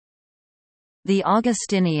The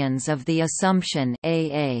Augustinians of the Assumption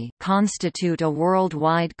 (AA) constitute a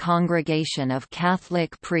worldwide congregation of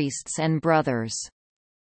Catholic priests and brothers.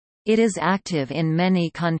 It is active in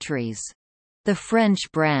many countries. The French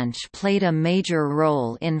branch played a major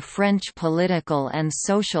role in French political and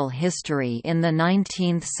social history in the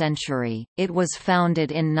 19th century. It was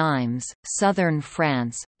founded in Nimes, southern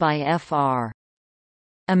France, by Fr.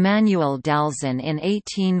 Emmanuel d'Alzon in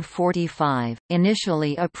 1845,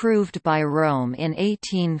 initially approved by Rome in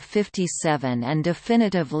 1857 and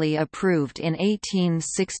definitively approved in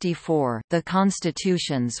 1864. The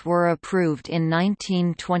constitutions were approved in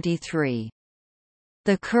 1923.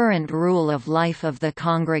 The current rule of life of the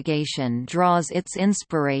congregation draws its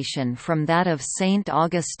inspiration from that of Saint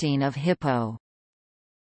Augustine of Hippo.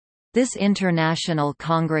 This international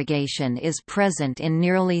congregation is present in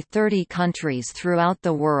nearly 30 countries throughout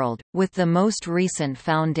the world, with the most recent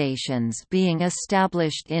foundations being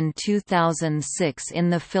established in 2006 in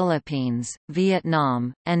the Philippines,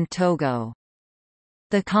 Vietnam, and Togo.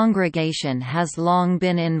 The congregation has long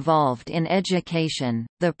been involved in education,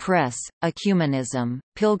 the press, ecumenism,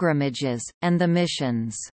 pilgrimages, and the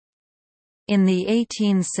missions. In the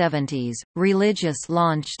 1870s, Religious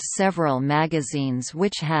launched several magazines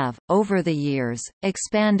which have, over the years,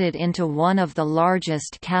 expanded into one of the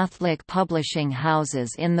largest Catholic publishing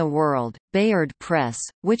houses in the world, Bayard Press,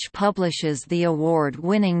 which publishes the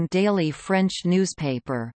award-winning daily French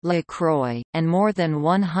newspaper, La Croix, and more than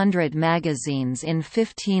 100 magazines in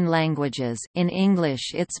 15 languages. In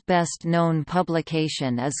English, its best-known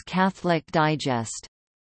publication is Catholic Digest.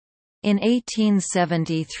 In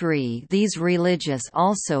 1873 these religious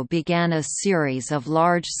also began a series of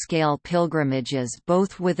large-scale pilgrimages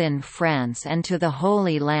both within France and to the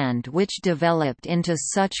Holy Land, which developed into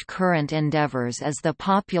such current endeavours as the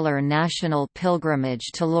popular national pilgrimage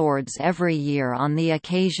to Lourdes every year on the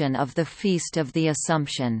occasion of the Feast of the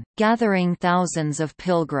Assumption, gathering thousands of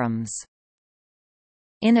pilgrims.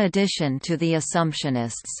 In addition to the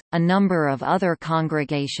Assumptionists, a number of other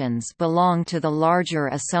congregations belong to the larger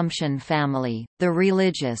Assumption family: the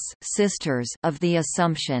Religious Sisters of the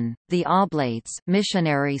Assumption, the Oblates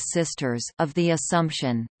Missionary Sisters of the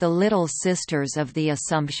Assumption, the Little Sisters of the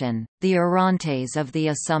Assumption, the Orantes of the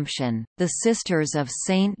Assumption, the Sisters of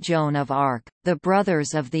Saint Joan of Arc, the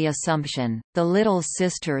Brothers of the Assumption, the Little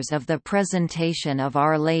Sisters of the Presentation of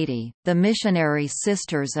Our Lady, the Missionary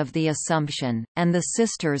Sisters of the Assumption, and the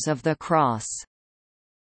Sisters of the Cross.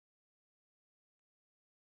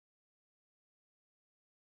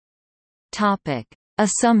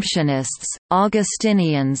 Assumptionists,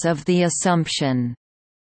 Augustinians of the Assumption.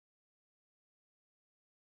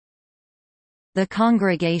 The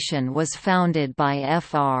congregation was founded by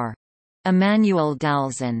Fr. Emmanuel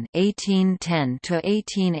d'Alzon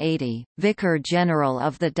 (1810–1880), Vicar General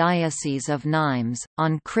of the Diocese of Nimes,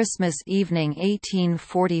 on Christmas evening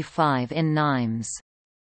 1845 in Nimes.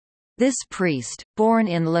 This priest, born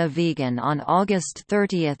in Le Vigan on August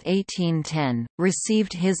 30, 1810,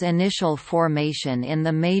 received his initial formation in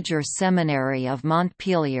the Major Seminary of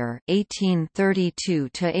Montpellier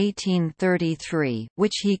 (1832–1833),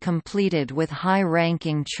 which he completed with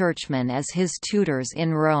high-ranking churchmen as his tutors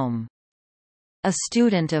in Rome. A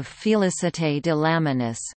student of Félicité de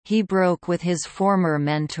Lamennais, he broke with his former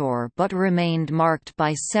mentor but remained marked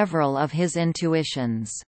by several of his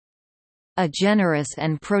intuitions. A generous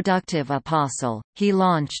and productive apostle, he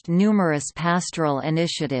launched numerous pastoral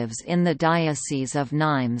initiatives in the Diocese of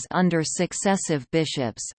Nimes under successive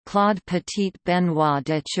bishops: Claude Petit Benoit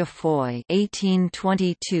de Chaffoy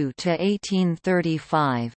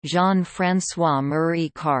 (1822–1835), Jean-François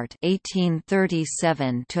Marie Carte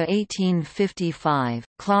 (1837–1855),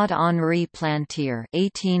 Claude Henri Plantier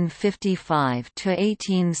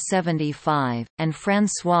 (1855–1875), and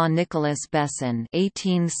François Nicolas Besson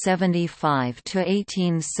 (1875–1878).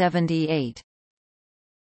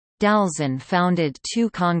 d'Alzon founded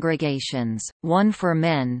two congregations, one for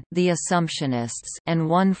men, the Assumptionists, and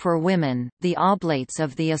one for women, the Oblates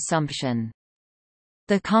of the Assumption.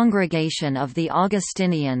 The Congregation of the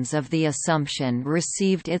Augustinians of the Assumption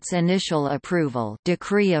received its initial approval,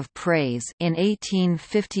 Decree of Praise, in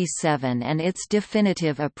 1857 and its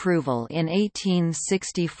definitive approval in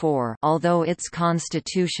 1864, although its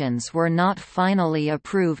constitutions were not finally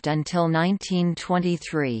approved until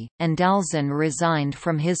 1923, and d'Alzon resigned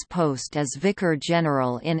from his post as Vicar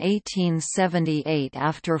General in 1878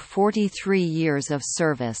 after 43 years of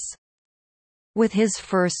service. With his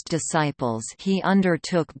first disciples he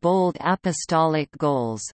undertook bold apostolic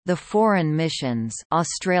goals: the foreign missions,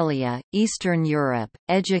 Australia, Eastern Europe,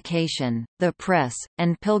 education, the press,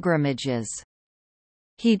 and pilgrimages.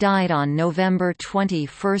 He died on November 21,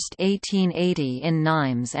 1880 in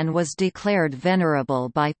Nimes and was declared venerable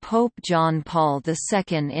by Pope John Paul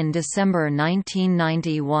II in December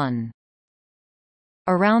 1991.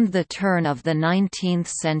 Around the turn of the 19th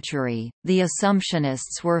century, the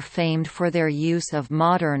Assumptionists were famed for their use of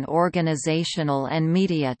modern organizational and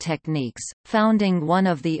media techniques, founding one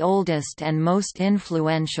of the oldest and most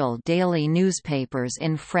influential daily newspapers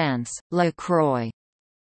in France, La Croix.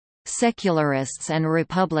 Secularists and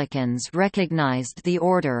Republicans recognized the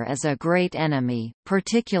order as a great enemy,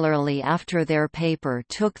 particularly after their paper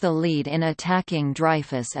took the lead in attacking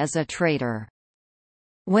Dreyfus as a traitor.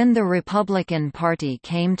 When the Republican Party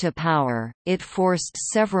came to power, it forced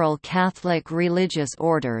several Catholic religious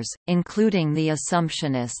orders, including the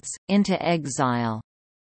Assumptionists, into exile.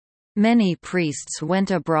 Many priests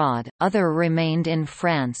went abroad, others remained in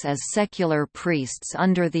France as secular priests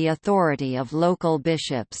under the authority of local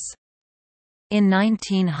bishops. In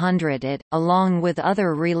 1900 it, along with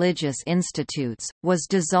other religious institutes, was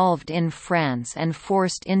dissolved in France and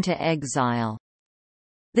forced into exile.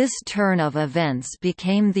 This turn of events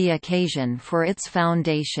became the occasion for its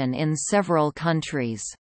foundation in several countries.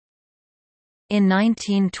 In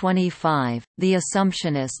 1925, the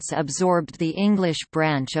Assumptionists absorbed the English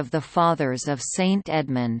branch of the Fathers of Saint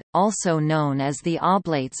Edmund, also known as the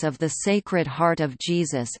Oblates of the Sacred Heart of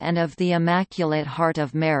Jesus and of the Immaculate Heart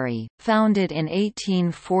of Mary, founded in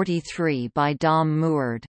 1843 by Dom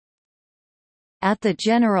Muird. At the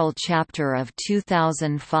General Chapter of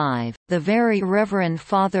 2005, the Very Reverend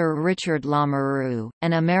Father Richard Lamoureux,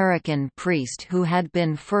 an American priest who had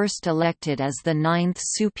been first elected as the 9th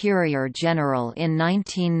Superior General in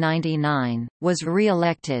 1999, was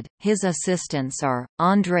re-elected. His assistants are,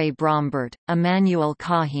 André Brombert, Emmanuel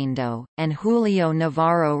Cajindo, and Julio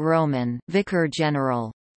Navarro Roman, Vicar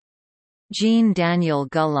General. Jean-Daniel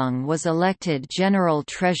Gullung was elected General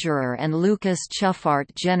Treasurer and Lucas Chuffart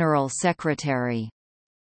General Secretary.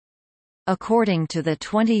 According to the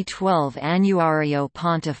 2012 Annuario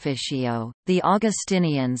Pontificio, the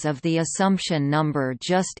Augustinians of the Assumption number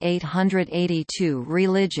just 882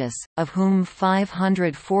 religious, of whom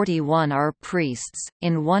 541 are priests,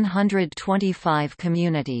 in 125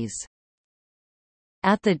 communities.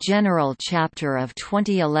 At the General Chapter of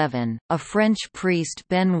 2011, a French priest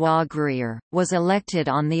Benoît Grier, was elected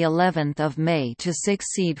on the 11th of May to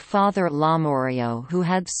succeed Father Lamoureux, who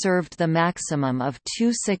had served the maximum of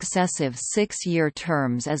 2 successive 6-year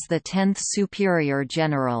terms as the 10th Superior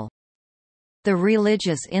General. The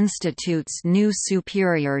Religious Institute's new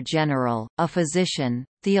Superior General, a physician,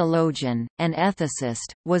 theologian, and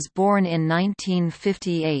ethicist, was born in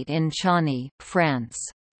 1958 in Chany, France.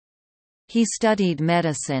 He studied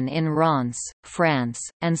medicine in Reims, France,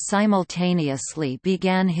 and simultaneously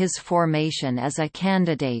began his formation as a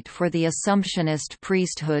candidate for the Assumptionist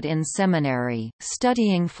priesthood in seminary,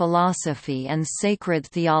 studying philosophy and sacred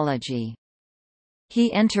theology.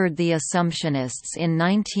 He entered the Assumptionists in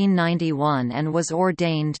 1991 and was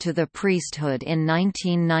ordained to the priesthood in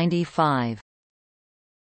 1995.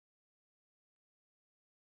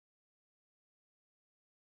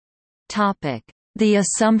 The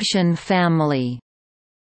Assumption family.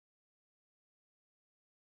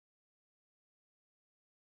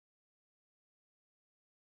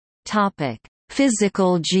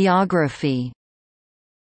 Physical geography.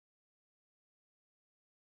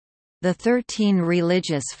 The 13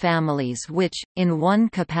 religious families which, in one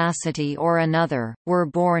capacity or another, were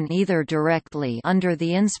born either directly under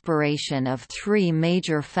the inspiration of 3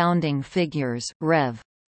 major founding figures, Rev.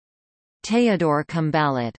 Théodore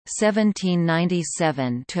Combalet,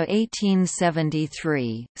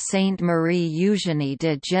 1797–1873, Sainte Marie Eugénie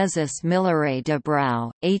de Jésus Milleret de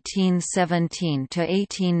Brau,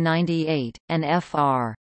 1817–1898, and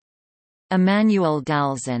Fr. Emmanuel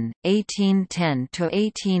d'Alzon,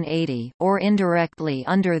 1810–1880, or indirectly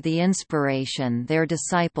under the inspiration their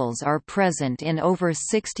disciples are present in over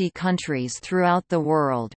 60 countries throughout the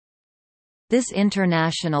world. This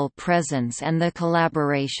international presence and the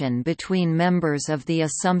collaboration between members of the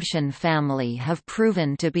Assumption family have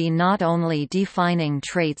proven to be not only defining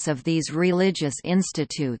traits of these religious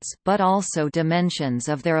institutes, but also dimensions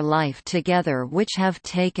of their life together which have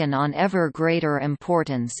taken on ever greater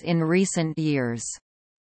importance in recent years.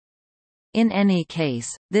 In any case,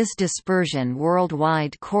 this dispersion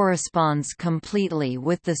worldwide corresponds completely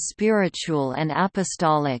with the spiritual and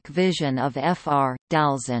apostolic vision of Fr.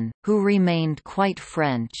 d'Alzon, who remained quite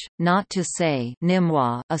French, not to say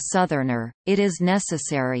Nîmois, a Southerner. It is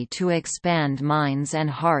necessary to expand minds and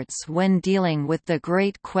hearts when dealing with the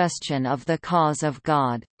great question of the cause of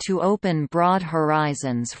God, to open broad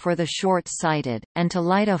horizons for the short-sighted, and to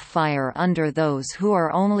light a fire under those who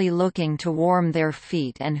are only looking to warm their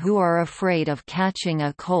feet and who are afraid of catching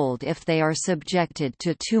a cold if they are subjected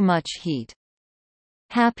to too much heat.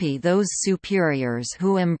 Happy those superiors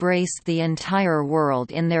who embrace the entire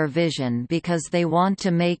world in their vision because they want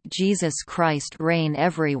to make Jesus Christ reign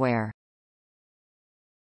everywhere.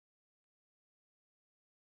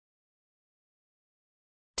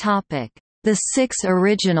 The six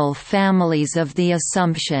original families of the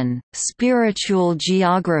Assumption, spiritual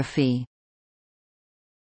geography.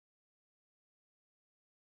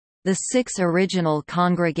 The six original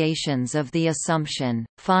congregations of the Assumption,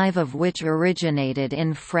 5 of which originated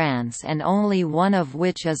in France and only one of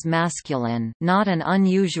which is masculine, not an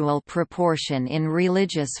unusual proportion in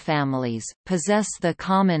religious families, possess the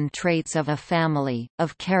common traits of a family,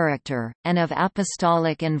 of character, and of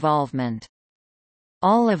apostolic involvement.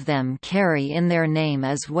 All of them carry in their name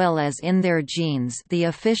as well as in their genes the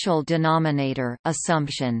official denominator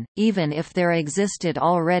Assumption, even if there existed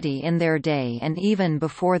already in their day and even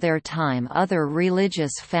before their time other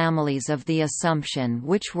religious families of the Assumption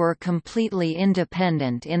which were completely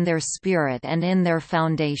independent in their spirit and in their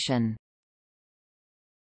foundation.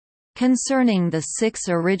 Concerning the 6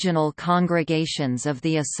 original congregations of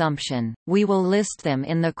the Assumption, we will list them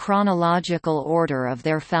in the chronological order of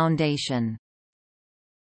their foundation.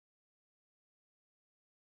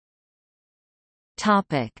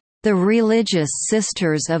 The Religious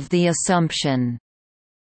Sisters of the Assumption.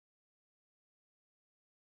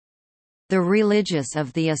 The Religious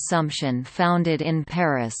of the Assumption founded in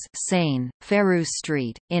Paris, Seine, Ferrou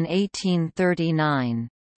Street, in 1839.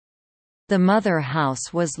 The mother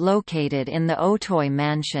house was located in the Auteuil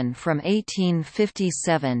mansion from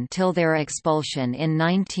 1857 till their expulsion in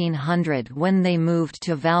 1900 when they moved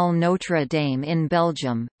to Val Notre Dame in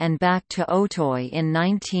Belgium, and back to Auteuil in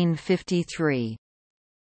 1953.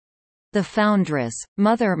 The foundress,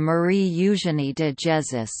 Mother Marie-Eugénie de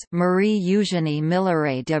Jesus Marie-Eugénie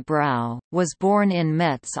Milleret de Brau, was born in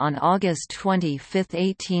Metz on August 25,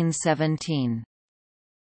 1817.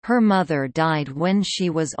 Her mother died when she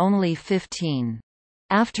was only 15.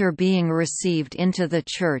 After being received into the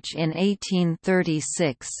Church in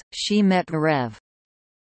 1836, she met Rev.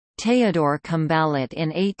 Théodore Combalet in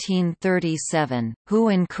 1837, who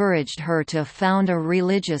encouraged her to found a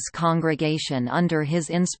religious congregation under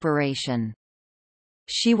his inspiration.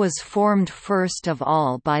 She was formed first of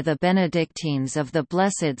all by the Benedictines of the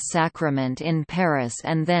Blessed Sacrament in Paris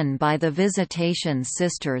and then by the Visitation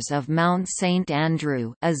Sisters of Mount Saint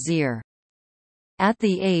Andrew, Azir. At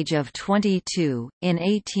the age of 22, in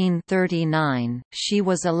 1839, she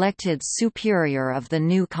was elected superior of the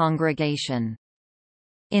new congregation.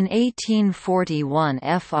 In 1841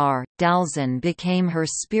 Fr. d'Alzon became her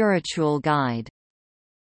spiritual guide.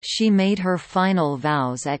 She made her final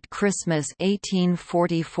vows at Christmas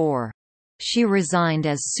 1844. She resigned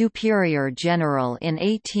as Superior General in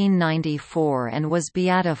 1894 and was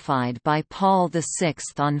beatified by Paul VI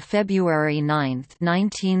on February 9,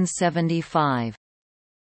 1975.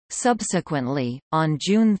 Subsequently, on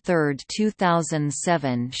June 3,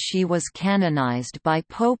 2007 she was canonized by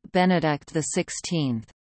Pope Benedict XVI.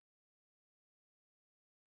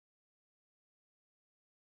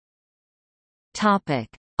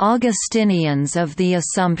 Augustinians of the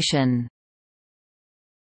Assumption.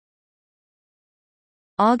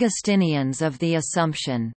 Augustinians of the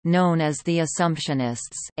Assumption, known as the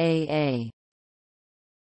Assumptionists, a.a.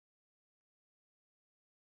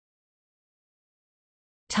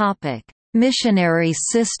 Missionary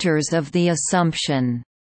Sisters of the Assumption.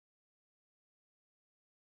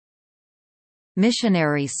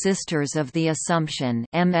 Missionary Sisters of the Assumption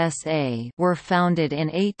 (MSA) were founded in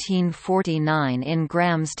 1849 in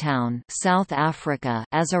Grahamstown, South Africa,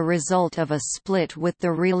 as a result of a split with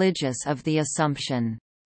the Religious of the Assumption.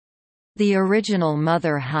 The original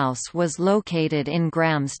mother house was located in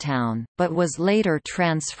Grahamstown, but was later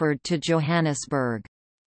transferred to Johannesburg.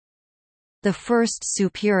 The first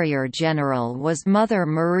Superior General was Mother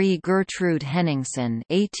Marie Gertrude Henningsen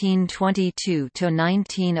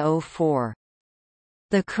 (1822–1904).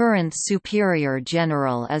 The current Superior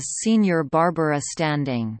General is Senior Barbara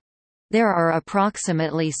Standing. There are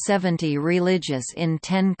approximately 70 religious in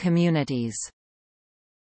 10 communities.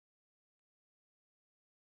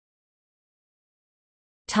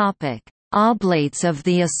 Oblates of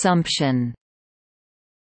the Assumption.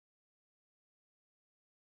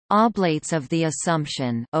 Oblates of the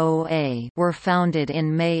Assumption (OA) were founded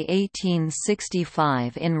in May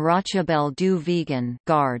 1865 in Rochebelle du Vigan,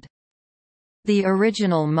 Gard. The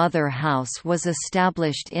original mother house was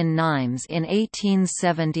established in Nimes in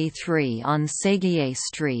 1873 on Séguier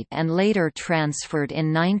Street and later transferred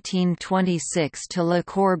in 1926 to Le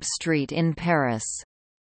Courbe Street in Paris.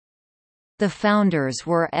 The founders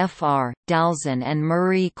were Fr. d'Alzon and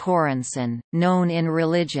Marie Corenson, known in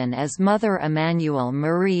religion as Mother Emmanuelle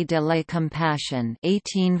Marie de la Compassion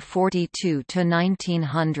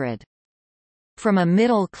 (1842–1900). From a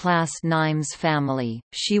middle-class Nimes family,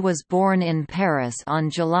 she was born in Paris on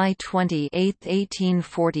July 28,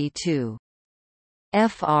 1842.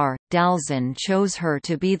 Fr. d'Alzon chose her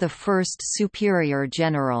to be the first superior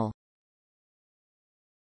general.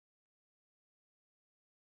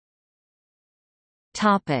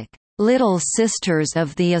 Little Sisters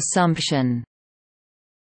of the Assumption.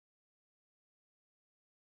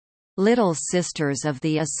 Little Sisters of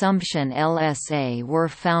the Assumption LSA were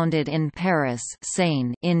founded in Paris,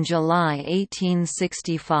 Seine, in July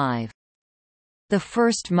 1865. The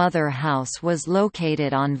first mother house was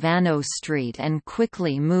located on Vanneau Street and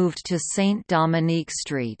quickly moved to Saint-Dominique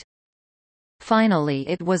Street. Finally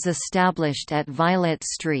it was established at Violet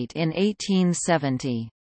Street in 1870.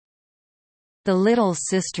 The Little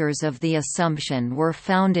Sisters of the Assumption were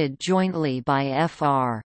founded jointly by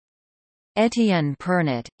Fr. Étienne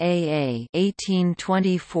Pernet, A.A.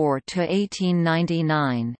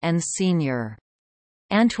 (1824–1899) and Sr.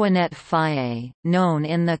 Antoinette Faye, known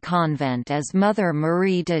in the convent as Mother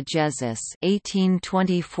Marie de Jesus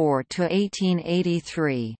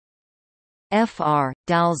 (1824–1883). Fr.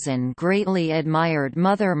 d'Alzon greatly admired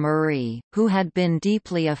Mother Marie, who had been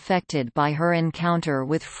deeply affected by her encounter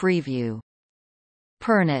with Freeview.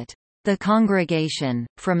 Pernet. The congregation,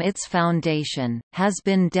 from its foundation, has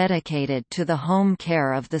been dedicated to the home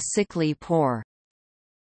care of the sickly poor.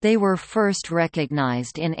 They were first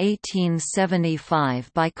recognized in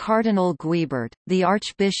 1875 by Cardinal Guibert, the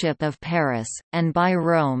Archbishop of Paris, and by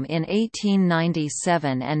Rome in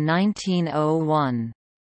 1897 and 1901.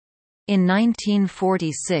 In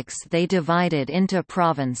 1946 they divided into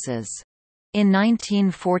provinces. In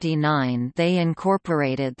 1949 they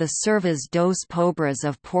incorporated the Servas dos Pobres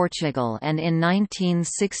of Portugal, and in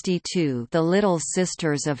 1962 the Little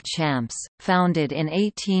Sisters of Champs, founded in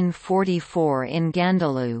 1844 in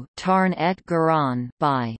Gandalou, Tarn et Garonne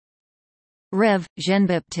by Rev.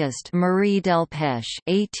 Jean-Baptiste Marie Delpech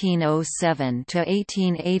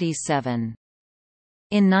 (1807–1887).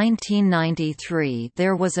 In 1993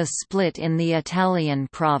 there was a split in the Italian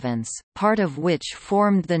province, part of which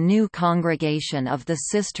formed the new Congregation of the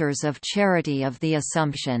Sisters of Charity of the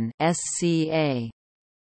Assumption (SCA).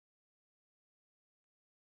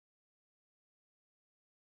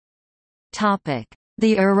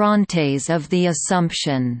 The Orantes of the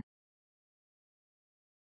Assumption.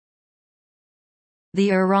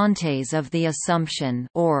 The Orantes of the Assumption,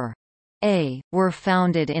 or were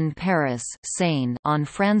founded in Paris, Seine, on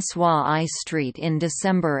François I Street in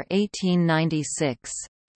December 1896.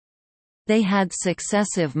 They had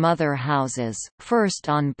successive mother houses, first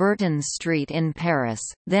on Burton Street in Paris,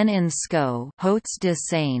 then in Sceaux,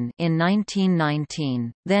 Hauts-de-Seine in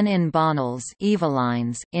 1919, then in Bonnels,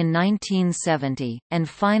 Yvelines in 1970, and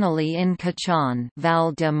finally in Cachan,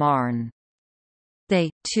 Val-de-Marne.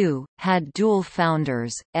 They, too, had dual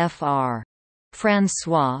founders, Fr.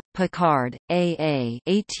 François Picard, A.A.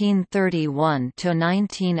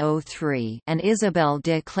 (1831–1903), and Isabelle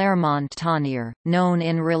de Clermont-Tonnerre, known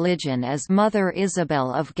in religion as Mother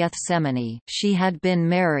Isabel of Gethsemane. She had been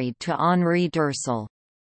married to Henri d'Ursel.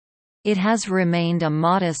 It has remained a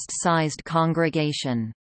modest-sized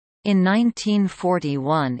congregation. In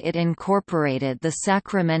 1941 it incorporated the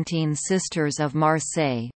Sacramentine Sisters of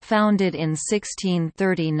Marseille, founded in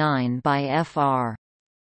 1639 by Fr.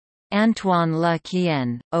 Antoine Le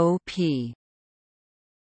Quien, O.P.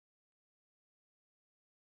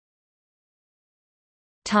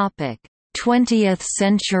 Topic: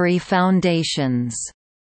 20th-Century Foundations.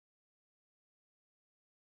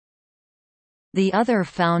 The other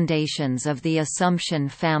foundations of the Assumption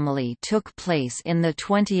family took place in the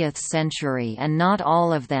 20th century, and not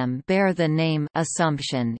all of them bear the name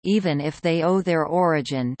Assumption, even if they owe their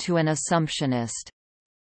origin to an Assumptionist.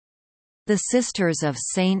 The Sisters of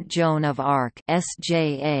Saint Joan of Arc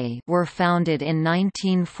 (SJA) were founded in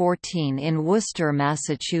 1914 in Worcester,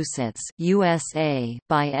 Massachusetts, USA,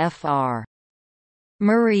 by Fr.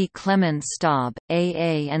 Marie Clement Staub,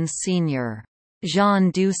 A.A. and Sr. Jean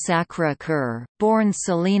du Sacré-Cœur, born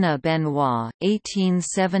Selina Benoit,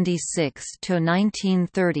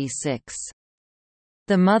 1876–1936.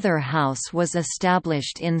 The mother house was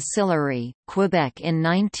established in Sillery, Quebec in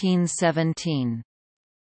 1917.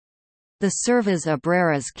 The Servas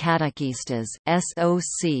Obreras Catequistas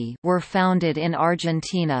 (SOC) were founded in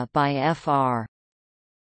Argentina by Fr.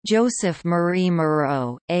 Joseph Marie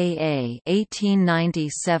Moreau, A.A.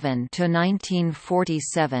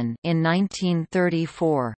 (1897–1947) in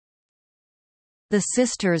 1934. The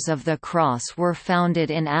Sisters of the Cross were founded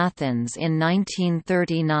in Athens in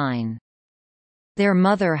 1939. Their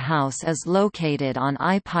mother house is located on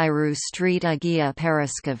Ipyrou Street, Agia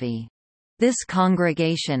Paraskevi. This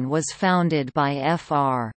congregation was founded by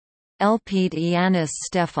Fr. Elpide Ioannis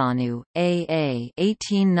Stefanou, A.A.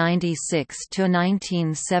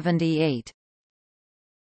 (1896–1978).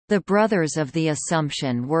 The Brothers of the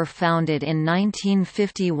Assumption were founded in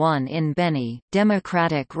 1951 in Beni,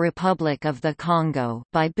 Democratic Republic of the Congo,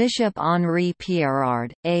 by Bishop Henri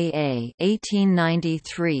Pierrard, A.A.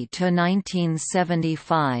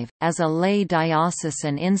 (1893–1975), as a lay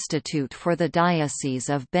diocesan institute for the Diocese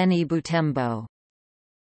of Beni-Butembo.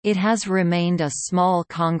 It has remained a small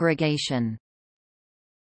congregation.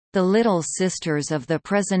 The Little Sisters of the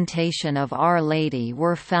Presentation of Our Lady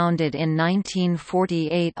were founded in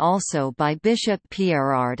 1948 also by Bishop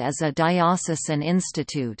Pierrard as a diocesan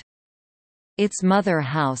institute. Its mother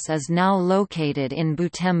house is now located in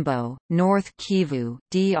Butembo, North Kivu,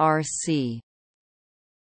 DRC.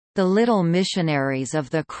 The Little Missionaries of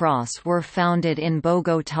the Cross were founded in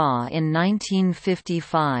Bogotá in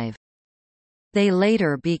 1955. They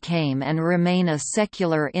later became and remain a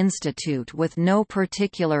secular institute with no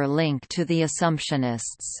particular link to the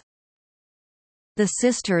Assumptionists. The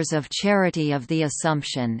Sisters of Charity of the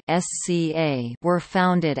Assumption (SCA) were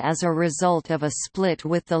founded as a result of a split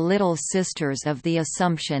with the Little Sisters of the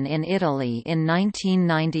Assumption in Italy in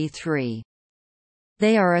 1993.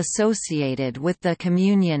 They are associated with the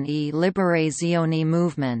Comunione e Liberazione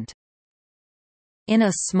movement. In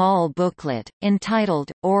a small booklet,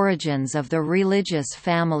 entitled, Origins of the Religious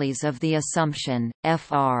Families of the Assumption,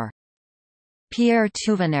 Fr. Pierre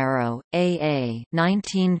Tuvanero, A.A.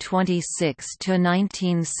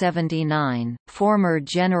 (1926–1979), former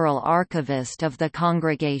General Archivist of the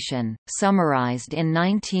Congregation, summarized in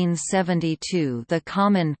 1972 the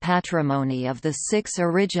common patrimony of the 6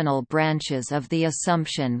 original branches of the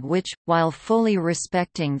Assumption which, while fully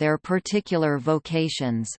respecting their particular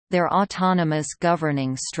vocations, their autonomous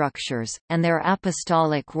governing structures, and their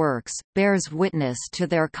apostolic works, bears witness to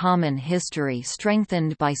their common history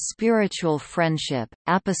strengthened by spiritual friendship,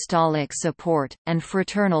 apostolic support, and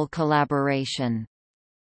fraternal collaboration.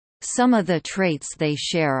 Some of the traits they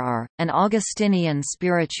share are, an Augustinian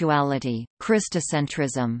spirituality,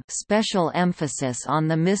 Christocentrism, special emphasis on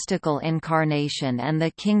the mystical incarnation and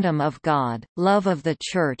the kingdom of God, love of the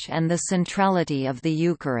Church and the centrality of the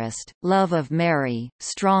Eucharist, love of Mary,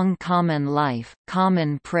 strong common life,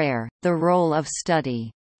 common prayer, the role of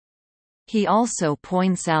study. He also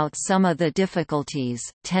points out some of the difficulties,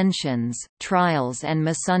 tensions, trials and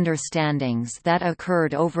misunderstandings that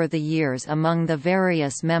occurred over the years among the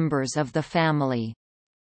various members of the family.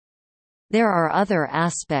 There are other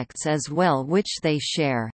aspects as well which they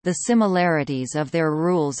share, the similarities of their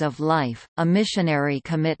rules of life, a missionary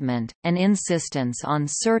commitment, an insistence on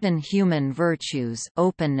certain human virtues,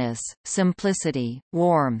 openness, simplicity,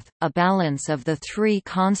 warmth, a balance of the 3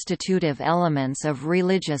 constitutive elements of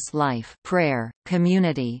religious life: prayer,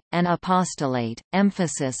 community, and apostolate,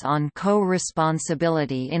 emphasis on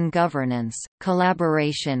co-responsibility in governance,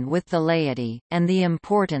 collaboration with the laity, and the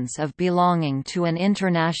importance of belonging to an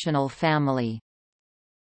international family.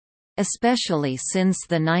 Especially since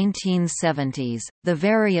the 1970s, the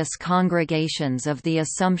various congregations of the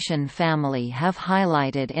Assumption family have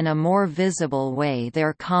highlighted in a more visible way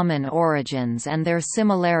their common origins and their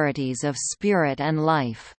similarities of spirit and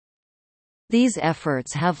life. These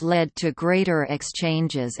efforts have led to greater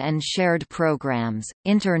exchanges and shared programs,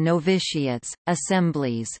 inter-novitiates,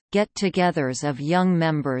 assemblies, get-togethers of young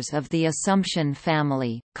members of the Assumption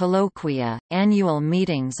family, colloquia, annual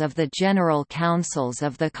meetings of the general councils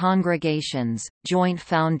of the congregations, joint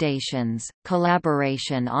foundations,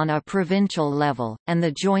 collaboration on a provincial level, and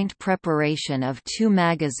the joint preparation of 2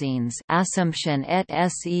 magazines, Assumption et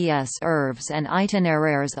ses Œuvres and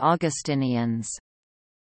Itinéraires Augustiniens.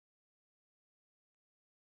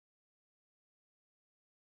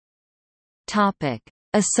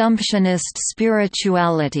 Assumptionist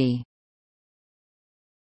spirituality.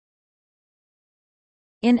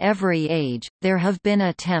 In every age, there have been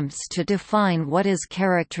attempts to define what is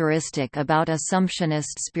characteristic about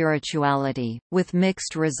Assumptionist spirituality, with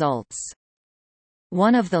mixed results.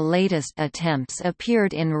 One of the latest attempts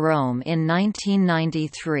appeared in Rome in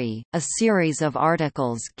 1993, a series of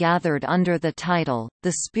articles gathered under the title,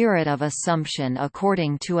 The Spirit of Assumption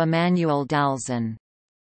according to Emanuel Dalzin.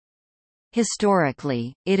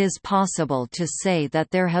 Historically, it is possible to say that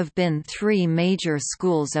there have been three major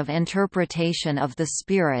schools of interpretation of the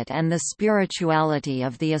spirit and the spirituality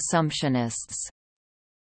of the Assumptionists.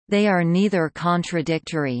 They are neither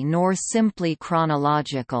contradictory nor simply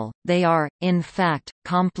chronological, they are, in fact,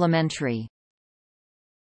 complementary.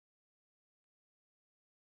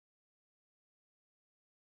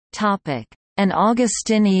 An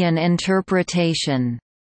Augustinian interpretation.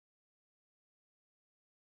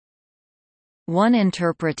 One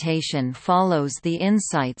interpretation follows the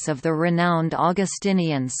insights of the renowned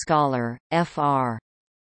Augustinian scholar, Fr.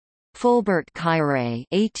 Fulbert Caire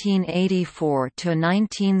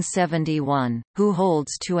 (1884–1971), who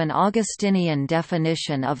holds to an Augustinian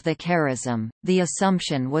definition of the charism. The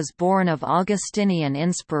Assumption was born of Augustinian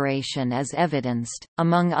inspiration, as evidenced,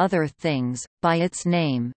 among other things, by its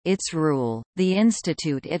name, its rule, the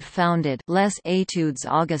institute it founded, Les Études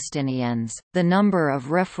Augustiniennes, the number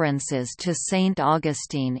of references to Saint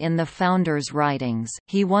Augustine in the founder's writings.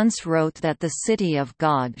 He once wrote that the city of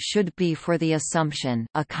God should be for the Assumption,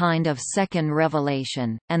 a kind of second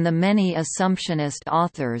revelation, and the many Assumptionist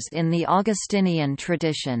authors in the Augustinian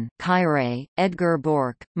tradition, Caire, Edgar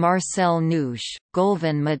Borck, Marcel Nouche,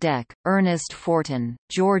 Goulven Madec, Ernest Fortin,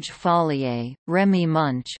 George Follier, Remy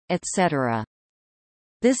Munch, etc.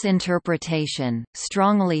 This interpretation,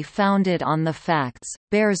 strongly founded on the facts,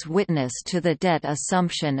 bears witness to the debt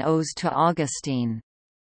Assumption owes to Augustine.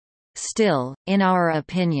 Still, in our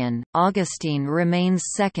opinion, Augustine remains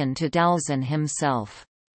second to Dalzin himself.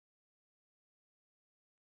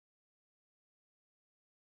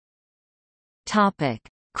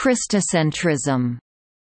 Christocentrism.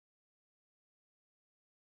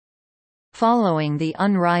 Following the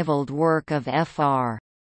unrivaled work of Fr.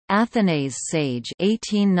 Athanase Sage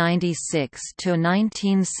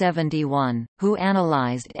 (1896–1971), who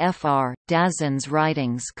analyzed Fr. Dalzin's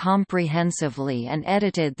writings comprehensively and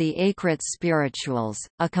edited the Écrits spirituels,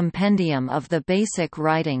 a compendium of the basic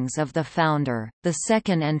writings of the founder. The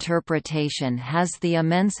second interpretation has the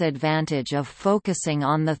immense advantage of focusing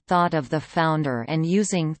on the thought of the founder and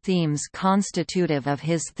using themes constitutive of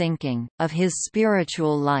his thinking, of his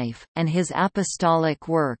spiritual life, and his apostolic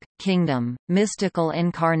work: kingdom, mystical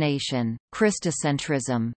incarnation,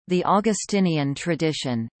 Christocentrism, the Augustinian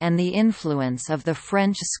tradition, and the influence of the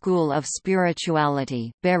French school of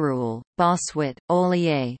spirituality, Bérulle, Bossuet,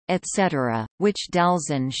 Ollier, etc., which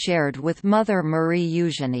Dalzin shared with Mother Marie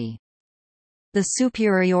Eugénie. The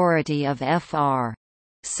superiority of Fr.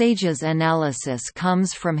 Sage's analysis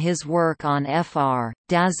comes from his work on Fr.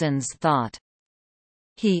 Dalzin's thought.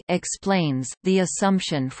 He explains the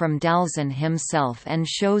Assumption from Dalzin himself and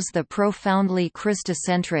shows the profoundly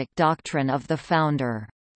Christocentric doctrine of the founder.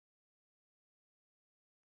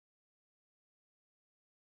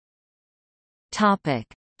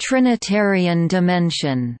 Trinitarian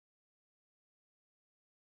dimension.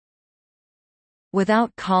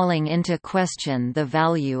 Without calling into question the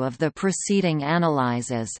value of the preceding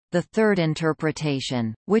analyses, the third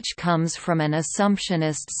interpretation, which comes from an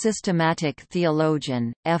Assumptionist systematic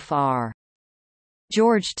theologian, Fr.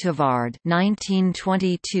 George Tavard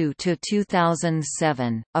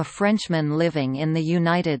 (1922–2007), a Frenchman living in the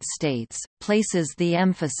United States, places the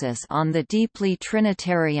emphasis on the deeply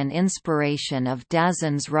Trinitarian inspiration of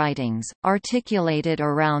Dalzin's writings, articulated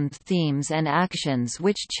around themes and actions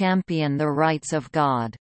which champion the rights of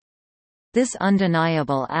God. This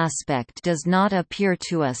undeniable aspect does not appear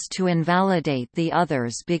to us to invalidate the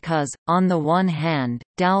others because, on the one hand,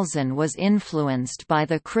 Dalzin was influenced by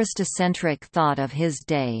the Christocentric thought of his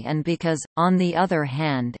day, and because, on the other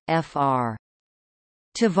hand, Fr.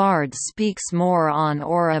 Tavard speaks more on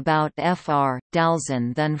or about Fr.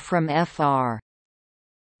 Dalzin than from Fr.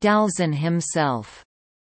 Dalzin himself.